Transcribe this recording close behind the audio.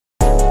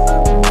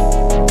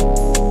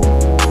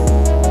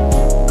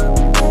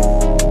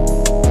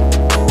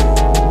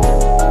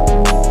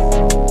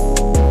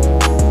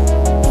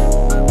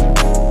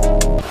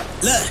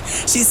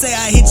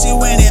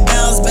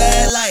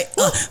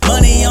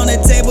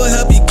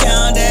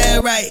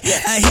right.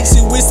 I hit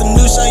you with some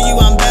new, show you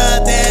I'm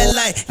about that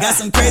life. Got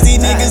some crazy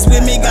niggas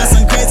with me, got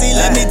some crazy,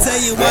 let me tell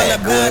you all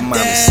about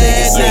mama that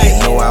say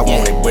it, know I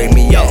want it, break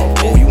me off.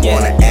 Oh, you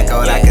wanna act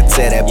out, I can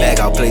tear that back,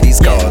 I'll play these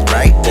cards,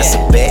 right? That's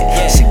a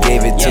bet. She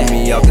gave it to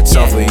me off the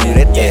tongue, for you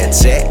that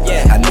check.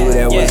 I knew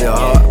that was your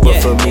heart, but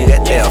for me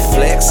that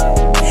flex.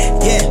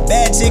 Yeah,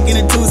 bad chick in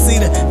a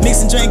two-seater,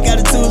 mix and drink out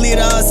a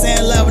 2-liter, all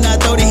saying love when I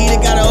throw the heater.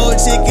 Got an old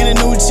chick and a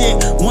new chick,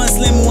 one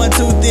slim and one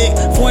too thick.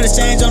 Foreign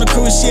exchange on a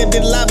cruise ship,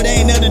 did a lot but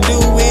ain't nothing to do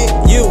with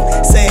you.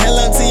 Say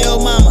hello to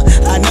your mama,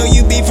 I know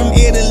you be from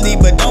Italy,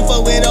 but don't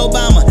fuck with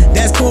Obama,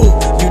 that's cool.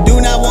 You do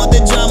not want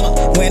the drama.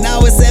 When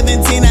I was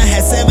 17, I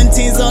had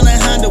 17s on a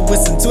Honda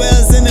with some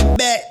 12s in the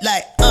back,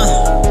 like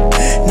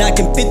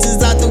knocking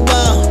pictures out the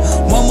wall.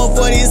 One more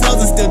for these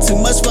hoes and still too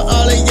much for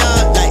all of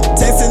y'all. Like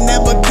texting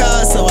never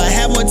called, so I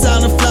have more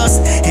time to floss.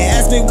 And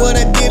ask me what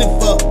I did it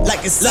for,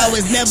 like it's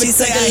always never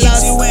take a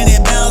loss. You when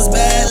it bounce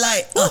bad,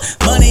 like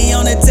money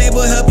on the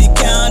table, help you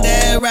count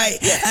that right.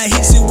 I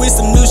hit you with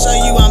some new, show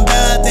you I'm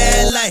about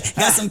that life.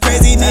 Got some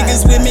crazy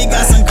niggas with me,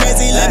 got some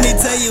crazy, let me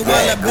tell you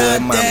all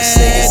about that.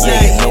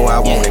 Say it, know I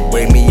want it,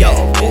 break me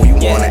off. Oh, you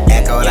wanna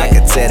act out, I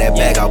can tear that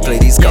back, I'll play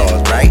these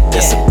cards, right?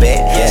 That's a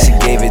bet. She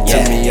gave it to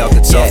me off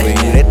the top, for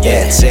you that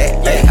check.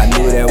 I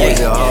knew that was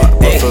your heart,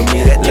 but for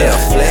me that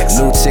flex.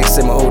 New chick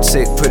say my old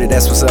chick pretty,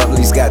 that's what's up, at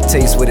least got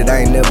taste with it.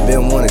 I ain't never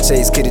been one to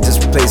chase kitty,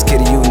 just replace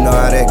kitty, you know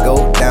how that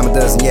go. Dime a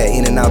dozen, yeah,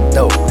 in and out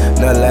the door.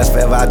 Nothing lasts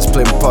forever, I just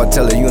play my part,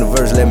 tell the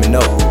universe, let me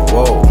know.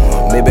 Whoa,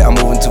 maybe I'm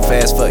moving too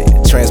fast for you,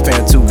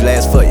 transparent too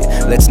glass for you.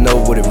 Let you know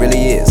what it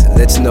really is,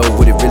 let you know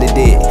what it really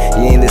did.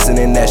 You ain't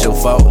listening, that's your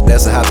fault.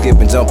 That's a hop, skip,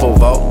 and jump over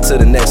vault to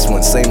the next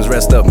one. Same as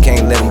rest up, and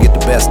can't let them get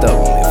the best of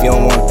them. If you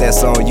don't want it,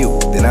 that's on you,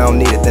 then I don't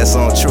need it, that's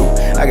on true.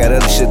 I got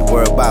other shit to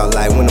worry about,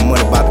 like when the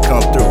money about to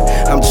come through.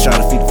 I'm just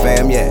trying to feed the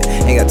fam, yeah.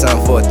 Ain't got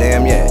time for a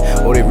damn,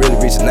 yeah. Oh, they really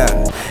reaching out.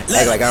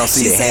 Act like I don't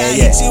see the hand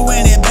yet. I hit you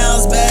when it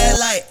bounce bad,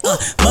 like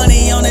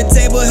money on the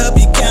table, help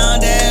you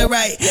count that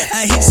right.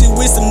 I hit you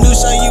with some new,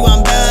 show you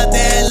I'm about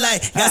that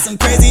life. Got some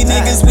crazy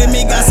niggas with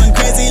me, got some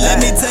crazy,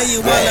 let me tell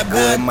you all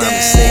about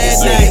that.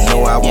 Say it,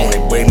 know I want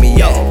it, break me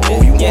off.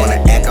 Oh, you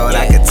wanna act out,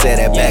 I can tear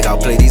that back, I'll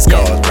play these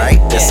cards, right?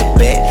 That's a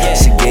bet.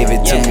 She gave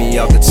it to me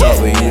off the top,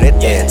 for you that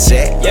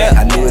check.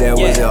 I knew that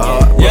was your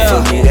heart, but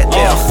for me that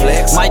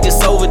flex. Might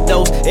just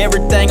overdose,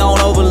 everything on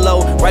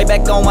overload. Right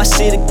back on my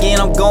shit again,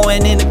 I'm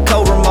going into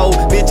Cobra mode.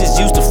 Bitches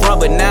used to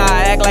front, but now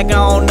I act like I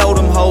don't know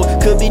them hoes.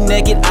 Could be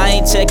naked, I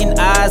ain't checking,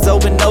 eyes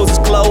open, noses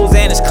closed,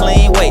 and it's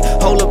clean. Wait,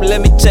 hold up,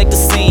 let me check the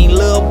scene.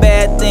 Little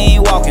bad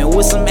thing walking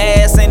with some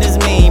ass and it's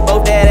mean.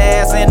 Both that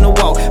ass and the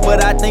walk,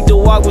 but I think the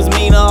walk was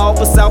meaner. Off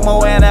of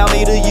Southmore and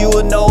Alameda, you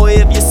would know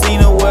if you seen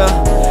her well.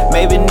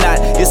 Maybe not,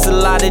 it's a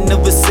lot in the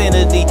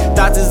vicinity.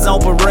 Thoughts is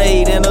on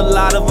parade and a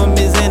lot of them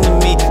is into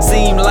me.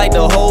 Seem like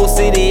the whole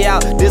city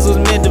out, this was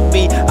meant to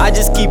be. I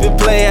just keep it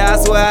playin',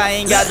 I swear I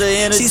ain't got the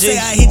energy. She say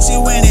I hit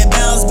you when it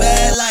bounce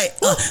bad, like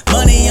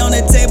money on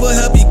the table,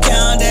 help you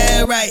count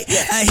that right.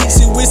 I hit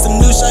you with some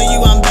new, show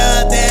you I'm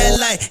about that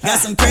life.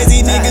 Got some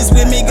crazy niggas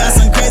with me, got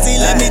some crazy,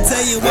 let me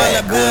tell you all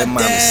about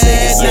that.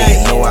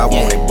 Say it, know I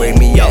want it, break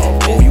me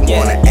off. Oh, you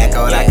wanna act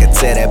out, I can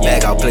tear that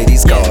back, I'll play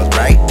these cards,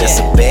 right? That's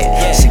a bet.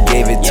 She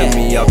gave it to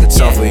me off the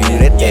top, for you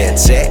that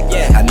check.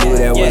 I knew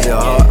that was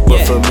your heart, but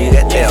for me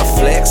that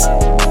flex.